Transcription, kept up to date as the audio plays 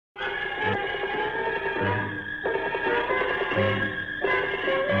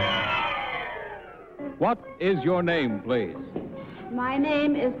What is your name, please? My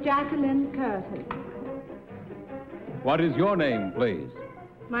name is Jacqueline Curtis. What is your name, please?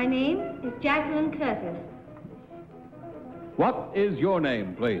 My name is Jacqueline Curtis. What is your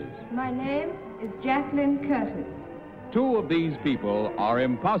name, please? My name is Jacqueline Curtis. Two of these people are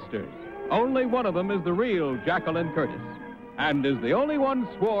imposters. Only one of them is the real Jacqueline Curtis, and is the only one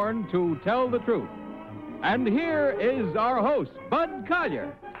sworn to tell the truth. And here is our host, Bud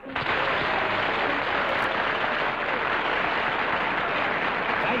Collyer.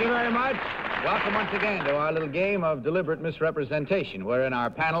 Thank you very much. Welcome once again to our little game of deliberate misrepresentation, wherein our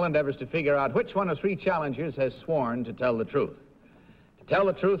panel endeavors to figure out which one of three challengers has sworn to tell the truth. To Tell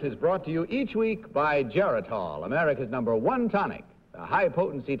the Truth is brought to you each week by Geritol, America's #1 tonic, the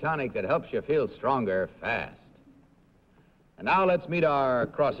high-potency tonic that helps you feel stronger fast. And now let's meet our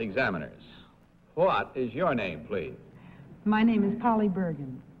cross-examiners. What is your name, please? My name is Polly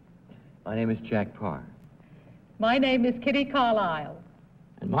Bergen. My name is Jack Parr. My name is Kitty Carlisle.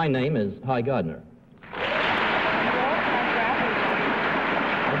 And my name is Hy Gardner.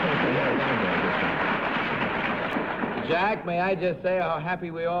 Jack, may I just say how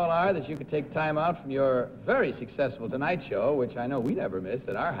happy we all are that you could take time out from your very successful Tonight Show, which I know we never missed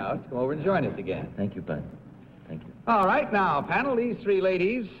at our house, to come over and join us again. Thank you, Bud. Thank you. All right, now, panel, these three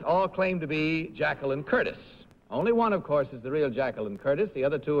ladies all claim to be Jacqueline Curtis. Only one, of course, is the real Jacqueline Curtis. The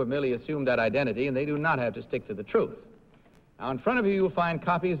other two have merely assumed that identity, and they do not have to stick to the truth. Now, in front of you, you'll find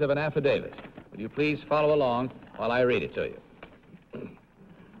copies of an affidavit. Will you please follow along while I read it to you?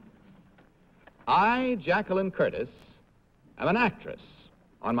 I, Jacqueline Curtis, am an actress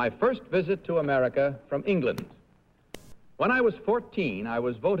on my first visit to America from England. When I was 14, I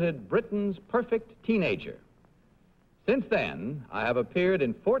was voted Britain's perfect teenager. Since then, I have appeared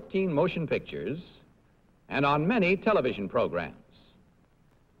in 14 motion pictures and on many television programs.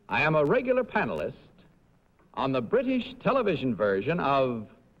 I am a regular panelist on the British television version of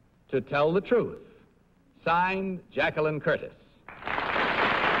To Tell the Truth. Signed, Jacqueline Curtis.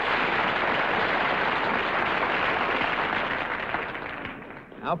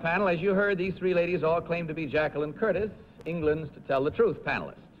 Now, panel, as you heard, these three ladies all claim to be Jacqueline Curtis, England's To Tell the Truth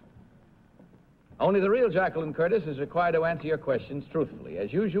panelist. Only the real Jacqueline Curtis is required to answer your questions truthfully.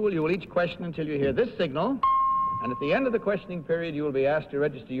 As usual, you will each question until you hear this signal, and at the end of the questioning period, you will be asked to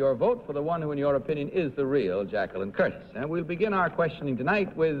register your vote for the one who, in your opinion, is the real Jacqueline Curtis. And we'll begin our questioning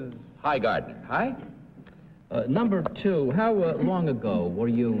tonight with Hy Gardner. Hy? Number 2, how long ago were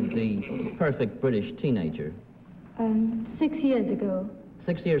you the perfect British teenager? 6 years ago.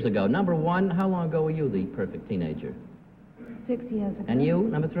 6 years ago. Number 1, how long ago were you the perfect teenager? 6 years ago. And you,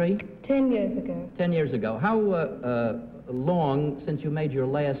 number 3? 10 years ago. 10 years ago. How long since you made your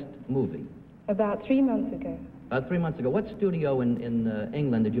last movie? About 3 months ago. About 3 months ago. What studio in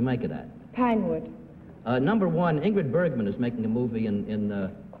England did you make it at? Pinewood. Number 1, Ingrid Bergman is making a movie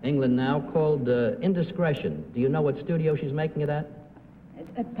in England now called Indiscretion. Do you know what studio she's making it at? It's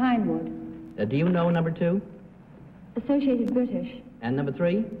at Pinewood. Do you know number 2? Associated British. And number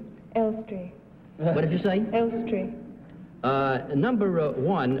 3? Elstree. What did you say? Elstree. Number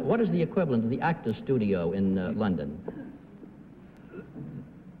 1, what is the equivalent of the Actors Studio in London?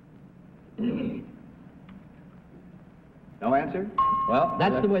 No answer? Well,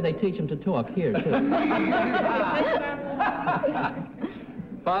 that's the way they teach them to talk here, too.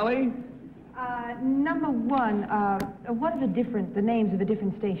 Polly? Number 1, what are the names of the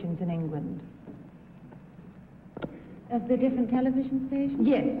different stations in England? Of the different television stations?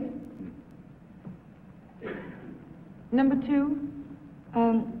 Yes. Number 2?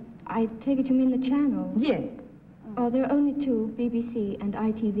 I take it you mean the channel? Yes. Oh, there are only 2, BBC and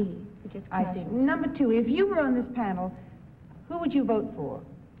ITV, which is I see. commercial. Number 2, if you were on this panel, who would you vote for?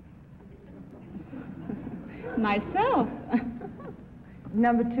 Myself.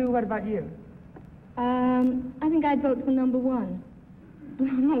 Number 2, what about you? I think I'd vote for number 1.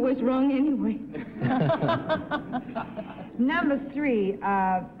 I'm always wrong anyway. Number 3,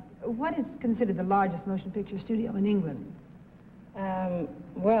 what is considered the largest motion picture studio in England?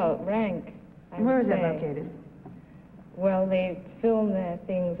 Well, Rank. Where is that located? Well, they film their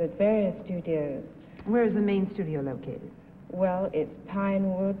things at various studios. Where is the main studio located? Well, it's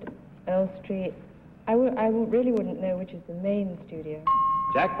Pinewood, Elstree. I really wouldn't know which is the main studio.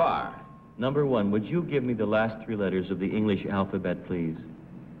 Jack Parr. Number 1, would you give me the last 3 letters of the English alphabet, please?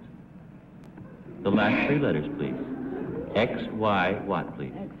 The last 3 letters, please. X, Y, what,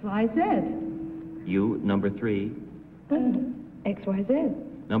 please? X, Y, Z. You, number 3. X, Y, Z.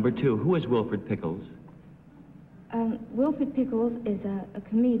 Number 2, who is Wilfred Pickles? Wilfred Pickles is a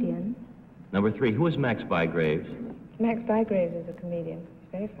comedian. Number 3, who is Max Bygraves? Max Bygraves is a comedian. He's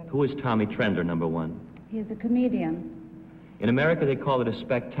very funny. Who is Tommy Trendler, number 1? He's a comedian. In America, they call it a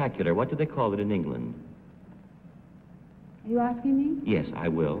spectacular. What do they call it in England? Are you asking me? Yes, I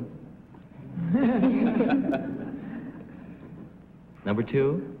will. Number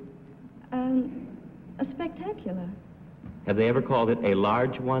 2? A spectacular. Have they ever called it a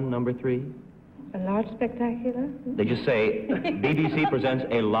large one, number 3? A large spectacular? They just say, BBC presents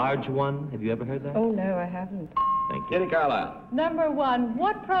a large one. Have you ever heard that? Oh, no, I haven't. Thank you. Kitty Carlisle. Number 1,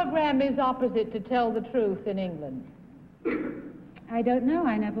 what program is opposite To Tell the Truth in England? I don't know.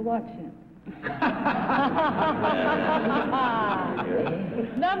 I never watch it.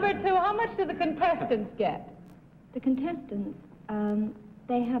 Number 2, how much do the contestants get? The contestants,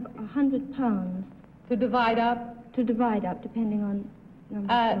 they have £100 To divide up? to divide up, depending on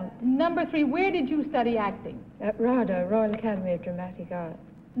number of votes. Number 3, where did you study acting? At RADA, Royal Academy of Dramatic Art.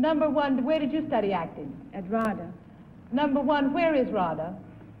 Number 1, where did you study acting? At RADA. Number 1, where is RADA?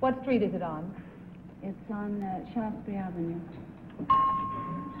 What street is it on? It's on Shaftesbury Avenue.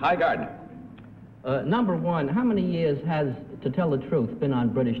 Hi, Gardner. Number 1, how many years has To Tell the Truth been on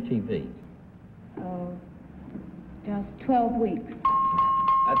British TV? Oh, just 12 weeks.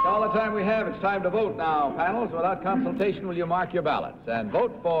 That's all the time we have. It's time to vote now, panels. Without consultation, will you mark your ballots? And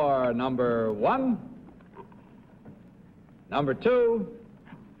vote for number 1, number 2,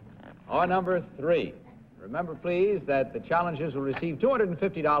 or number 3. Remember, please, that the challengers will receive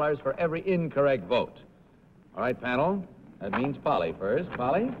 $250 for every incorrect vote. All right, panel. That means Polly first.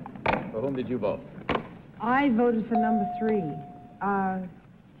 Polly, for whom did you vote? I voted for number 3.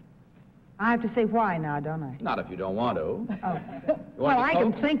 I have to say why now, don't I? Not if you don't want to. Oh. You want Well, to I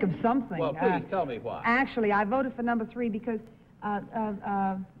can vote? think of something. Well, please tell me why. Actually, I voted for number 3 because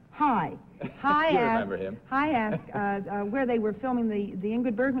Hi. Hi You asked, remember him. Hi asked where they were filming the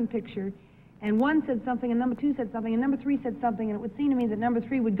Ingrid Bergman picture, and 1 said something, and number 2 said something, and number 3 said something, and it would seem to me that number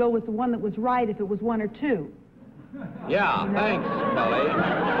 3 would go with the one that was right if it was 1 or 2. Yeah, thanks, Polly.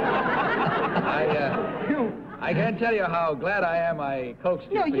 I can't tell you how glad I am I coaxed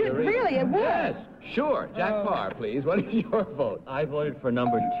you. No, for you your reason. really, it was. Yes, sure. Jack Parr, please. What is your vote? I voted for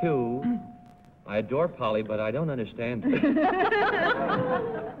number 2. I adore Polly, but I don't understand her.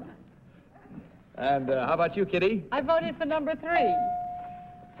 And how about you, Kitty? I voted for number 3.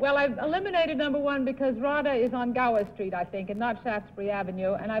 Well, I've eliminated number 1 because RADA is on Gower Street, I think, and not Shaftesbury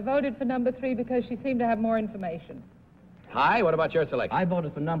Avenue, and I voted for number 3 because she seemed to have more information. Hi, what about your selection? I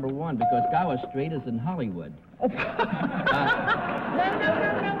voted for number 1 because Gower Street is in Hollywood. No.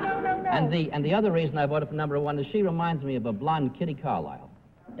 And the other reason I voted for number 1 is she reminds me of a blonde Kitty Carlisle.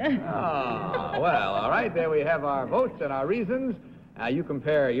 Oh, well, all right. There we have our votes and our reasons. Now, you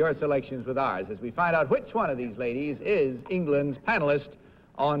compare your selections with ours as we find out which one of these ladies is England's panelist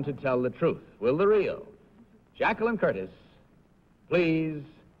on To Tell the Truth. Will the real Jacqueline Curtis please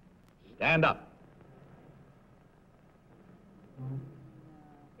stand up?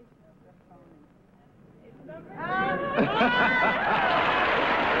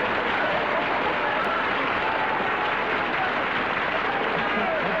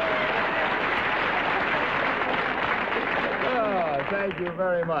 Thank you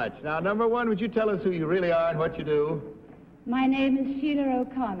very much. Now, number 1, would you tell us who you really are and what you do? My name is Sheila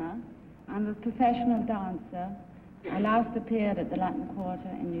O'Connor. I'm a professional dancer. I last appeared at the Latin Quarter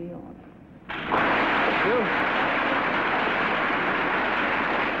in New York. Thank you.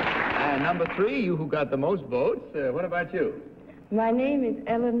 And number 3, you who got the most votes. What about you? My name is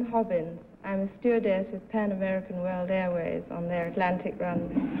Ellen Hobbins. I'm a stewardess with Pan American World Airways on their Atlantic run.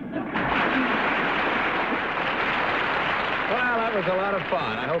 Well, that was a lot of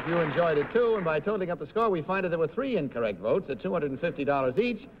fun. I hope you enjoyed it, too. And by totaling up the score, we find that there were 3 incorrect votes at $250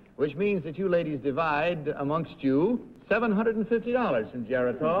 each, which means that you ladies divide amongst you $750 in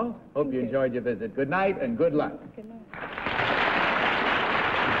Geritol. Hope you enjoyed your visit. Good night and good luck. Good night.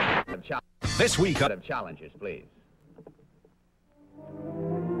 This week of challenges, please.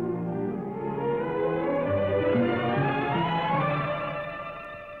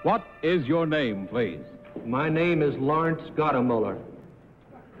 What is your name, please? My name is Lawrence Gottemuller.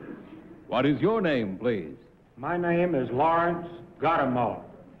 What is your name, please? My name is Lawrence Gottemuller.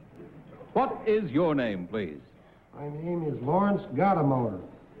 What is your name, please? My name is Lawrence Gottemuller.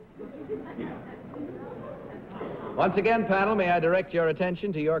 Once again, panel, may I direct your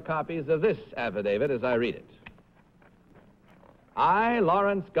attention to your copies of this affidavit as I read it. I,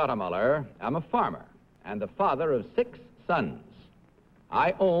 Lawrence Gottemuller, am a farmer and the father of 6 sons.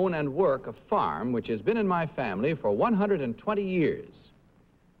 I own and work a farm which has been in my family for 120 years.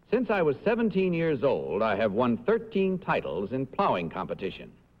 Since I was 17 years old, I have won 13 titles in plowing competition.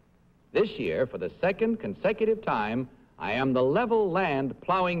 This year, for the 2nd consecutive time, I am the level land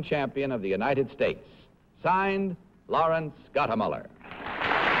plowing champion of the United States. Signed, Lawrence Gottemuller.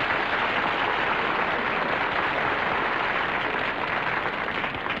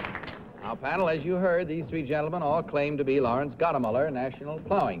 Now, panel, as you heard, these three gentlemen all claim to be Lawrence Gottemuller, national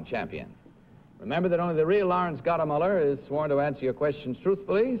plowing champion. Remember that only the real Lawrence Gottemuller is sworn to answer your questions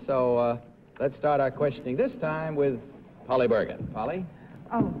truthfully, so let's start our questioning this time with Polly Bergen. Polly?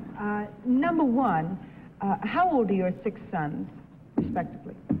 Oh, number one, how old are your 6 sons,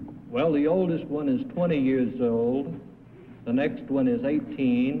 respectively? Well, the oldest one is 20 years old. The next one is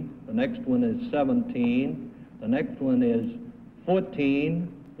 18. The next one is 17. The next one is 14.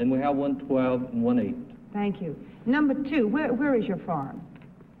 Then we have one 12 and one 8. Thank you. Number two, where is your farm?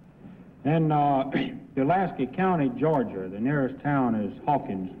 In Pulaski County, Georgia. The nearest town is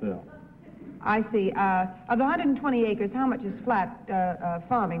Hawkinsville. I see. Of the 120 acres, how much is flat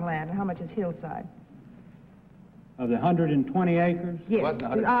farming land and how much is hillside? Of the 120 acres? Yes.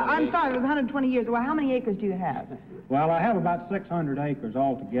 I'm sorry, it was 120 years. Well, how many acres do you have? Well, I have about 600 acres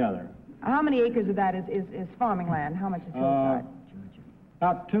altogether. How many acres of that is farming land? How much is hillside?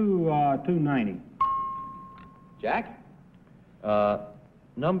 About 290. Jack?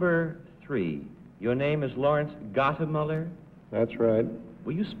 Number 3. Your name is Lawrence Gottemuller? That's right.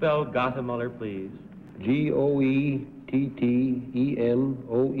 Will you spell Gottemuller, please? Goettemoeller.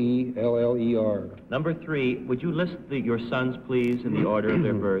 Number 3. Would you list your sons, please, in the order of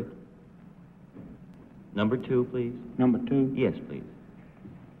their birth? Number 2, please. Number 2? Yes, please.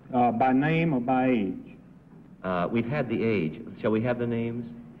 By name or by age? We've had the age. Shall we have the names?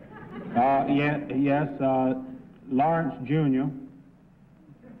 Yes. Lawrence Jr.,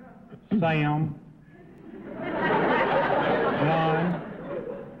 Sam, John,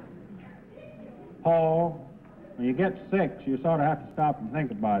 Paul. When you get 6, you sort of have to stop and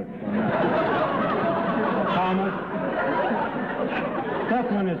think about it for a minute. Thomas.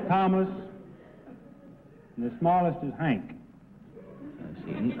 Second one is Thomas. And the smallest is Hank. I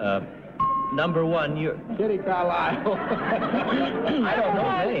see. Number 1, you're... Kitty Carlisle. I don't know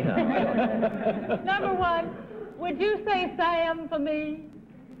anyhow. Number 1, would you say Sam for me?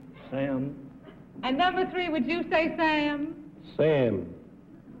 Sam. And number 3, would you say Sam? Sam.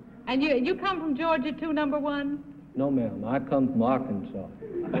 And you come from Georgia too, number 1? No, ma'am. I come from Arkansas.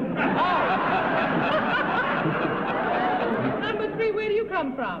 Number 3, where do you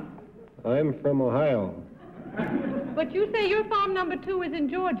come from? I'm from Ohio. But you say your farm number 2 is in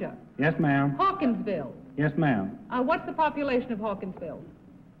Georgia. Yes, ma'am. Hawkinsville. Yes, ma'am. What's the population of Hawkinsville?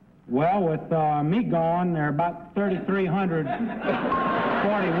 Well, with me gone, there are about 3,341.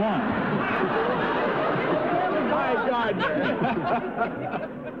 My Gardner.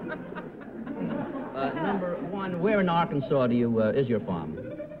 Number 1, where in Arkansas is your farm?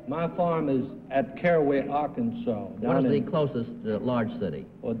 My farm is at Caraway, Arkansas. What is the closest large city?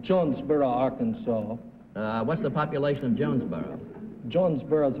 Well, Jonesboro, Arkansas. What's the population of Jonesboro?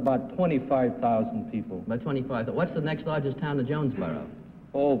 Jonesboro is about 25,000 people. About 25,000. What's the next largest town to Jonesboro?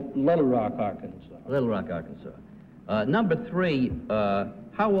 Oh, Little Rock, Arkansas. Little Rock, Arkansas. Number 3,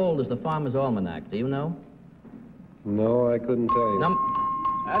 how old is the Farmer's Almanac? Do you know? No, I couldn't tell you.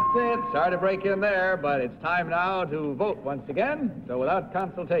 That's it. Sorry to break in there, but it's time now to vote once again. So without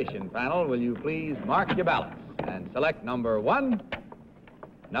consultation, panel, will you please mark your ballots and select number 1,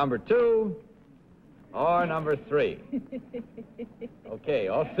 number 2, or number 3? Okay,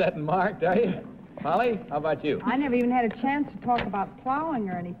 all set and marked, are you? Polly, how about you? I never even had a chance to talk about plowing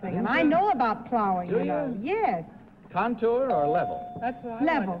or anything, and I know about plowing, Do you know. you? Yes, Contour or level? That's right.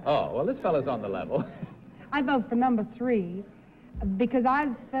 level. Oh, well, this fellow's on the level. I vote for number 3 because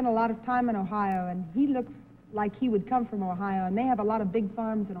I've spent a lot of time in Ohio, and he looks like he would come from Ohio, and they have a lot of big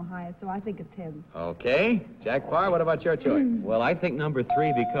farms in Ohio, so I think it's him. Okay. Jack Parr, what about your choice? Well, I think number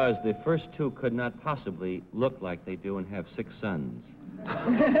 3 because the first 2 could not possibly look like they do and have 6 sons.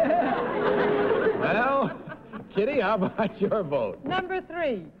 Well, Kitty, how about your vote? Number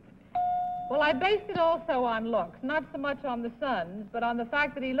 3. Well, I based it also on looks, not so much on the sons, but on the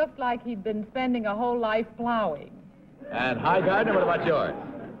fact that he looked like he'd been spending a whole life plowing. And High Gardner, what about yours?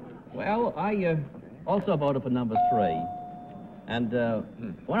 Well, I also voted for number 3. And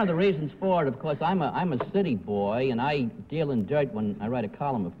one of the reasons for it, of course, I'm a city boy, and I deal in dirt when I write a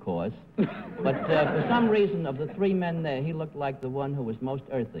column, of course. But for some reason, of the 3 men there, he looked like the one who was most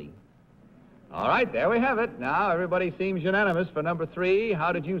earthy. All right, there we have it. Now, everybody seems unanimous for number 3.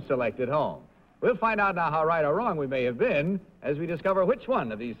 How did you select at home? We'll find out now how right or wrong we may have been as we discover which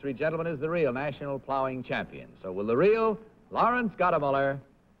one of these 3 gentlemen is the real national plowing champion. So will the real Lawrence Gottemuller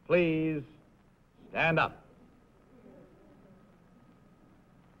please stand up?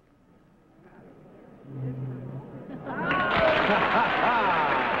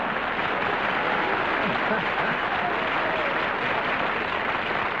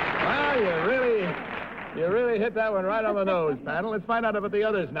 hit that one right on the nose, panel. Let's find out about the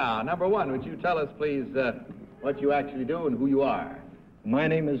others now. Number one, would you tell us, please, what you actually do and who you are? My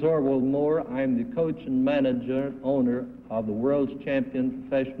name is Orwell Moore. I'm the coach and manager and owner of the world's champion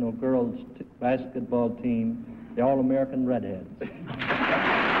professional girls basketball team, the All-American Redheads.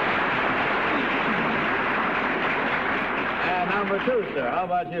 And number two, sir, how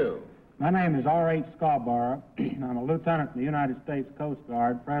about you? My name is R.H. Scarborough. I'm a lieutenant in the United States Coast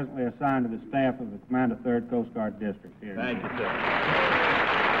Guard, presently assigned to the staff of the Commander 3rd Coast Guard District here. Thank you, sir. Well,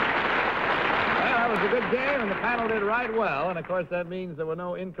 that was a good game, and the panel did right well, and of course that means there were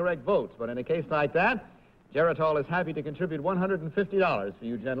no incorrect votes. But in a case like that, Geritol is happy to contribute $150 for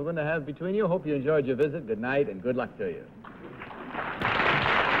you gentlemen to have between you. Hope you enjoyed your visit. Good night, and good luck to you.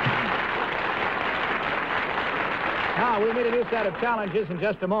 Now, we'll meet a new set of challenges in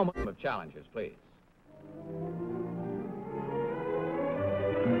just a moment. Of challenges, please.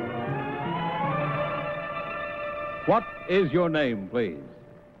 What is your name, please?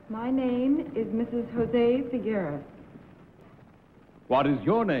 My name is Mrs. Jose Figueres. What is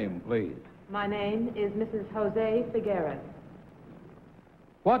your name, please? My name is Mrs. Jose Figueres.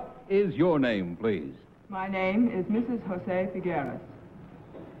 What is your name, please? My name is Mrs. Jose Figueres.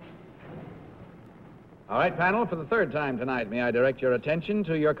 All right, panel, for the third time tonight, may I direct your attention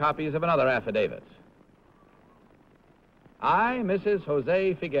to your copies of another affidavit. I, Mrs.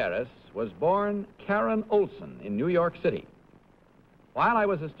 Jose Figueres, was born Karen Olson in New York City. While I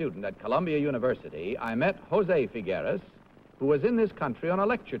was a student at Columbia University, I met Jose Figueres, who was in this country on a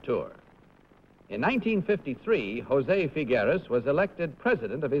lecture tour. In 1953, Jose Figueres was elected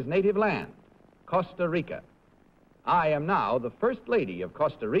president of his native land, Costa Rica. I am now the First Lady of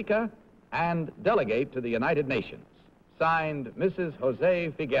Costa Rica and delegate to the United Nations. Signed, Mrs.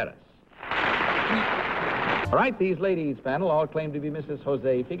 Jose Figueres. All right, these ladies, panel, all claim to be Mrs.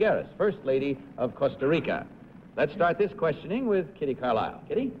 Jose Figueres, First Lady of Costa Rica. Let's start this questioning with Kitty Carlisle.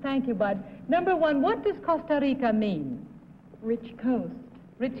 Kitty? Thank you, Bud. Number one, what does Costa Rica mean? Rich coast.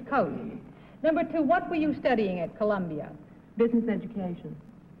 Rich coast. Number two, what were you studying at Columbia? Business education.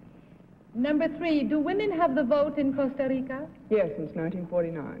 Number three, do women have the vote in Costa Rica? Yes, since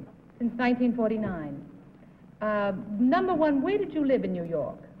 1949. Since 1949. Number one, where did you live in New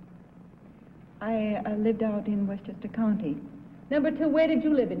York? I lived out in Westchester County. Number two, where did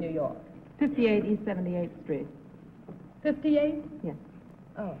you live in New York? 58 East 78th Street. 58? Yes.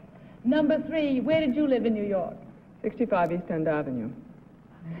 Oh. Number three, where did you live in New York? 65 East End Avenue.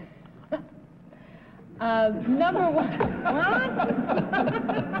 Number one. What?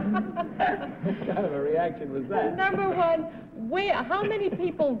 What kind of a reaction was that? Number one, how many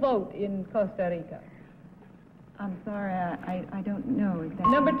people vote in Costa Rica? I'm sorry, I don't know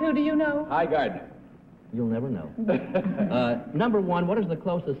exactly. Number two, do you know? Hi, Gardner. You'll never know. Number one, what is the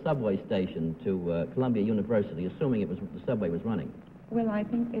closest subway station to Columbia University, assuming the subway was running? Well, I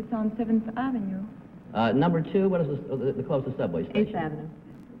think it's on 7th Avenue. Number two, what is the closest subway station? 8th Avenue.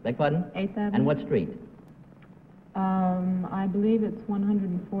 Beg pardon? 8th Avenue. And what street? I believe it's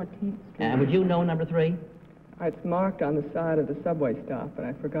 114th Street. And would you know number three? It's marked on the side of the subway stop, but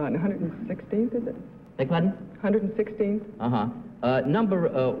I've forgotten. 116th, is it? Beg pardon? 116th. Uh-huh. Number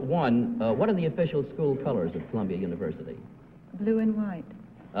one, what are the official school colors of Columbia University? Blue and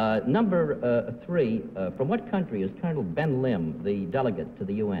white. Number three, from what country is Colonel Ben Lim, the delegate to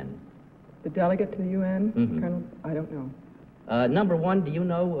the UN? The delegate to the UN? Mm-hmm. Colonel, I don't know. Number one, do you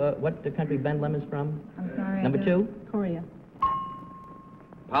know what country Ben Lim is from? I'm sorry. Number two? Korea.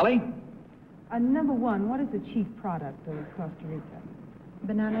 Polly? Number one, what is the chief product of Costa Rica?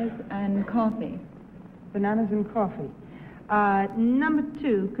 Bananas and coffee. Bananas and coffee. Number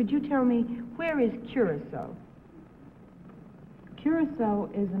two, could you tell me, where is Curacao? Curacao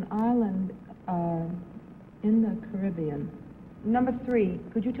is an island in the Caribbean. Number three,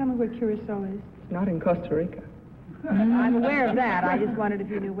 could you tell me where Curacao is? It's not in Costa Rica. I'm aware of that. I just wondered if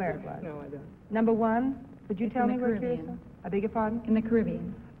you knew where it was. No, I don't. Number one, could you tell in me the where Caribbean. Curacao? I beg your pardon? In the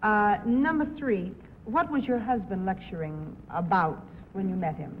Caribbean. Number three, what was your husband lecturing about when you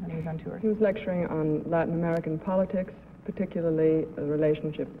met him when he was on tour? He was lecturing on Latin American politics, particularly the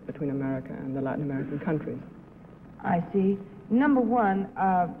relationship between America and the Latin American countries. I see. Number one,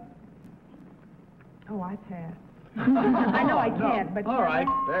 I pass. I know I can't, but... All right,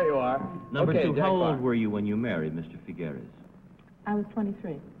 there you are. Number Okay, two, Jack how Clark. old were you when you married Mr. Figueres? I was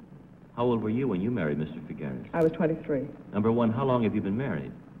 23. How old were you when you married Mr. Figueres? I was 23. Number one, how long have you been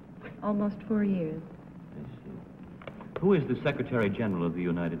married? Almost 4 years. I see. Who is the Secretary General of the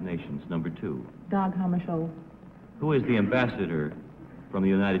United Nations? Number two. Dag Hammarskjöld. Who is the ambassador from the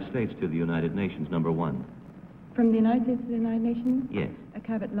United States to the United Nations? Number one. From the United States to the United Nations? Yes.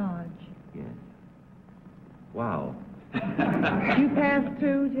 Cabot Lodge. Yes. Wow. You passed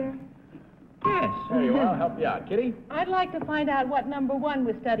too, Jeff? Yes. There you are. I'll help you out. Kitty? I'd like to find out what number 1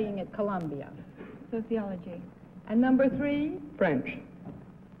 was studying at Columbia. Sociology. And number 3? French.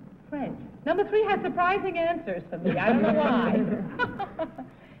 French. Number 3 has surprising answers for me. I don't know why.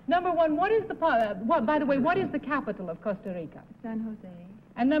 Number 1, what is the, by the way, what is the capital of Costa Rica? San Jose.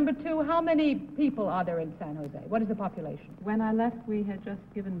 And number 2, how many people are there in San Jose? What is the population? When I left, we had just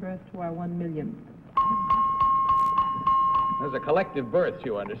given birth to our 1 millionth. There's a collective birth,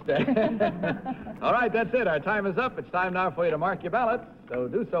 you understand. All right, that's it. Our time is up. It's time now for you to mark your ballots. So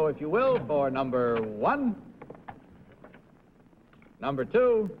do so, if you will, for number 1, number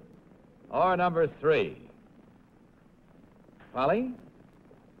 2, or number 3. Polly,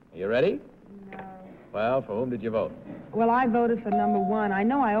 are you ready? No. Well, for whom did you vote? Well, I voted for number 1. I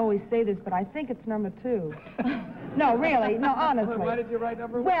know I always say this, but I think it's number 2. No, really. No, honestly. Why did you write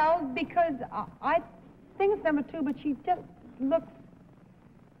number 1? Well, because I think it's number 2, but she just looks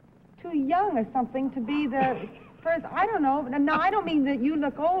too young or something to be the first. I don't know. No, I don't mean that you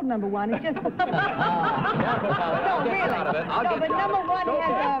look old, number 1. It's just... No, really. No, but number 1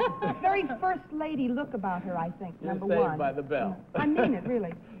 has a very first lady look about her, I think, You're number saved 1. by the bell. I mean it,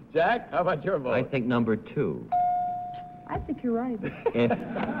 really. Jack, how about your vote? I think number 2. I think you're right.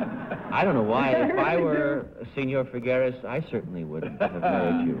 I don't know why. If I were Senor Figueres, I certainly wouldn't have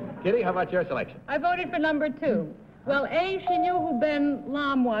married you. Kitty, how about your selection? I voted for number 2. Well, A, she knew who Ben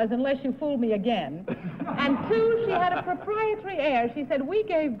Lam was, unless you fooled me again. And 2, she had a proprietary air. She said, we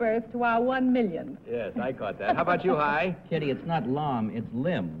gave birth to our 1 millionth. Yes, I caught that. How about you, Hi? Kitty, it's not Lam, it's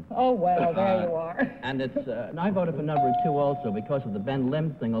Lim. Oh, well, there you are. And it's, and I voted for number 2 also because of the Ben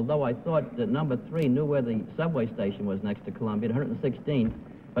Lim thing, although I thought that number 3 knew where the subway station was next to Columbia, at 116th,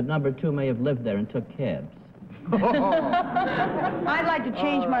 but number 2 may have lived there and took cabs. I'd like to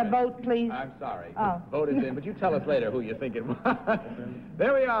change my vote, please. I'm sorry. Oh. Vote is in, but you tell us later who you think it was.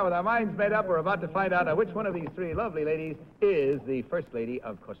 There we are, with our minds made up. We're about to find out which one of these 3 lovely ladies is the First Lady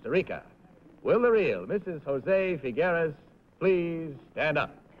of Costa Rica. Will the real Mrs. Jose Figueres please stand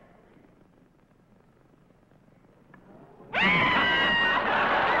up?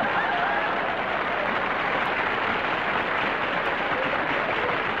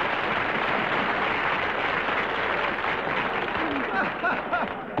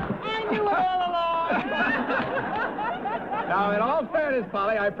 Now, in all fairness,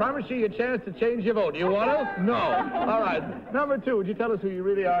 Polly, I promise you a chance to change your vote. You want to? No. All right. Number 2, would you tell us who you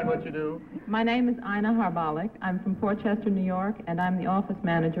really are and what you do? My name is Ina Harbalik. I'm from Port Chester, New York, and I'm the office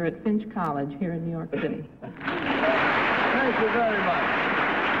manager at Finch College here in New York City. Thank you very much.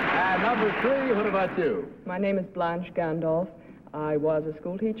 And number 3, what about you? My name is Blanche Gandolf. I was a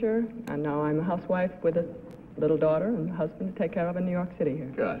school teacher, and now I'm a housewife with a little daughter and a husband to take care of in New York City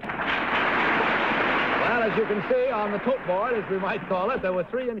here. Good. Well, as you can see on the tote board, as we might call it, there were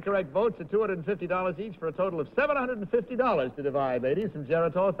 3 incorrect votes at $250 each for a total of $750 to divide. Ladies from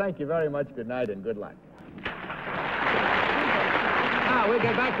Geritol, thank you very much. Good night and good luck. Now, we'll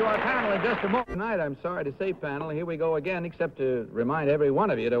get back to our panel in just a moment. Tonight, I'm sorry to say, panel, here we go again, except to remind every one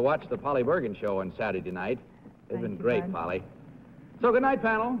of you to watch the Polly Bergen show on Saturday night. It's been great, Bud. Polly. So good night,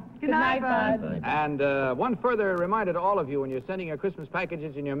 panel. Good night, Bud. And one further reminder to all of you, when you're sending your Christmas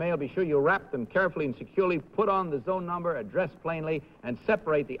packages in your mail, be sure you wrap them carefully and securely, put on the zone number, address plainly, and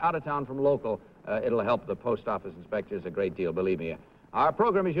separate the out-of-town from local. It'll help the post office inspectors a great deal, believe me. Our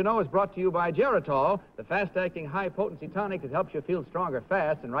program, as you know, is brought to you by Geritol, the fast-acting, high-potency tonic that helps you feel stronger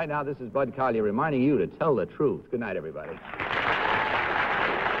fast. And right now, this is Bud Collier reminding you to tell the truth. Good night, everybody.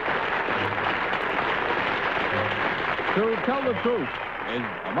 To Tell the Truth is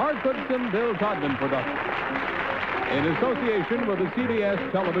a Mark Goodson, Bill Todman production, in association with the CBS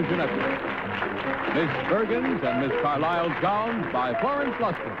Television Network. Miss Bergen's and Miss Carlisle's gowns by Florence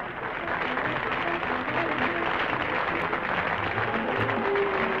Lustig.